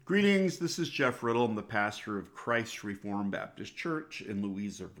Greetings, this is Jeff Riddle. I'm the pastor of Christ Reformed Baptist Church in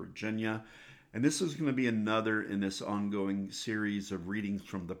Louisa, Virginia. And this is going to be another in this ongoing series of readings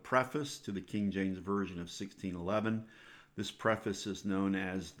from the preface to the King James Version of 1611. This preface is known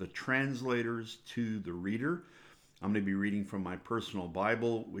as the Translators to the Reader. I'm going to be reading from my personal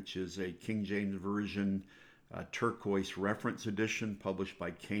Bible, which is a King James Version turquoise reference edition published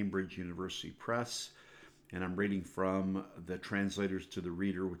by Cambridge University Press. And I'm reading from the Translators to the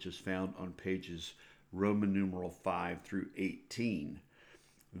Reader, which is found on pages Roman numeral 5 through 18.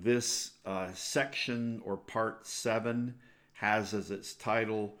 This section, or part 7, has as its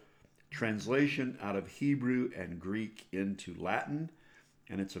title, Translation out of Hebrew and Greek into Latin.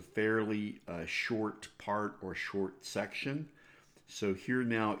 And it's a fairly short part or short section. So here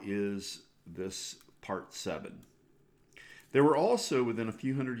now is this part 7. There were also, within a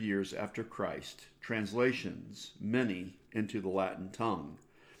few hundred years after Christ, translations, many, into the Latin tongue.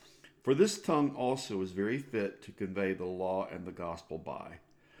 For this tongue also is very fit to convey the law and the gospel by.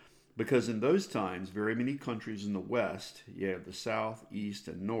 Because in those times very many countries in the west, yea, of the south, east,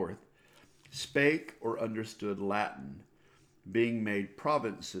 and north, spake or understood Latin, being made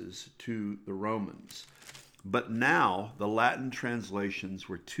provinces to the Romans. But now the Latin translations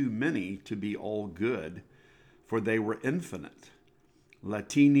were too many to be all good, for they were infinite.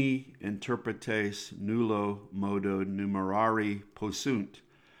 Latini interpretes nullo modo numerari possunt,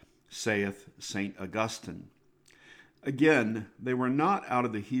 saith St. Augustine. Again, they were not out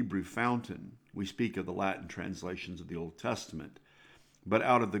of the Hebrew fountain, we speak of the Latin translations of the Old Testament, but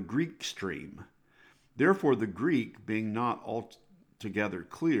out of the Greek stream. Therefore the Greek, being not altogether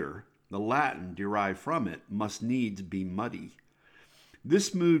clear, the Latin derived from it must needs be muddy.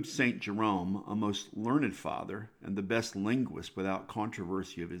 This moved St. Jerome, a most learned father, and the best linguist without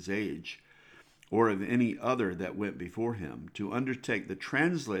controversy of his age, or of any other that went before him, to undertake the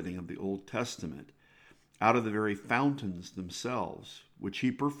translating of the Old Testament out of the very fountains themselves, which he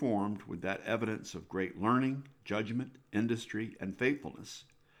performed with that evidence of great learning, judgment, industry, and faithfulness,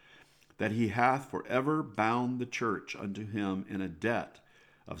 that he hath forever bound the church unto him in a debt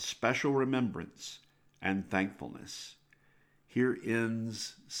of special remembrance and thankfulness. Here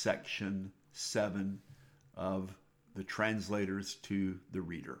ends section 7 of the Translators to the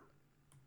Reader.